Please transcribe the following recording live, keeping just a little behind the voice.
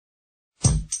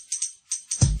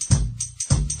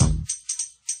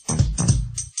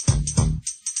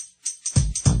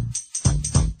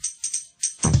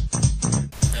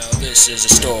This is a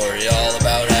story all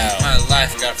about how my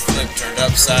life got flipped, turned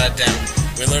upside down.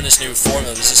 we learned this new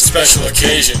formula. This is a special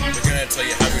occasion. We're gonna tell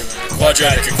you how we learned the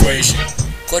Quadratic equation.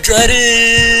 Quadratic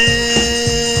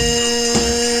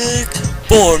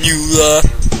formula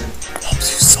helps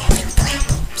you solve your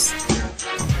problems.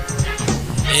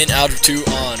 In out of 2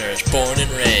 honors, born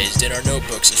and raised. In our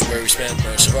notebooks is where we spend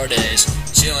most of our days.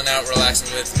 Chilling out,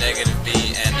 relaxing with negative B,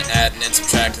 and adding and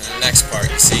subtracting the next part,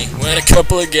 you see? When a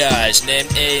couple of guys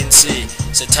named A and C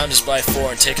said times us by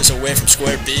 4 and take us away from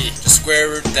square B. Just square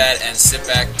root that and sit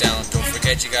back down. Don't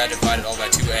forget you gotta divide it all by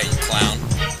 2a, you clown.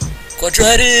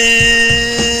 Quadratic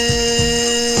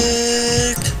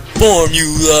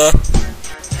formula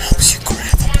helps you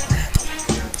grab a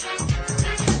parabola.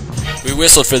 We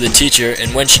whistled for the teacher,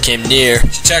 and when she came near,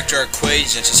 She checked our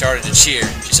equation and she started to cheer.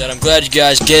 she said, "I'm glad you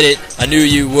guys get it. I knew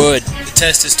you would. The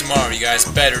test is tomorrow, you guys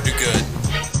better do good.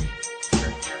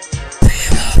 We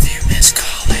love you, Miss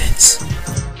Collins."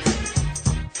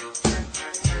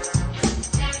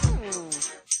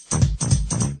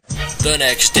 The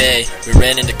next day, we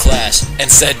ran into class.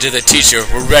 And said to the teacher,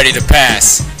 we're ready to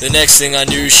pass. The next thing I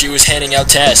knew, she was handing out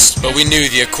tests. But we knew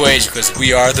the equation because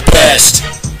we are the best.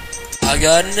 I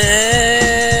got an A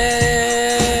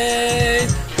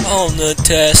on the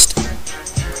test.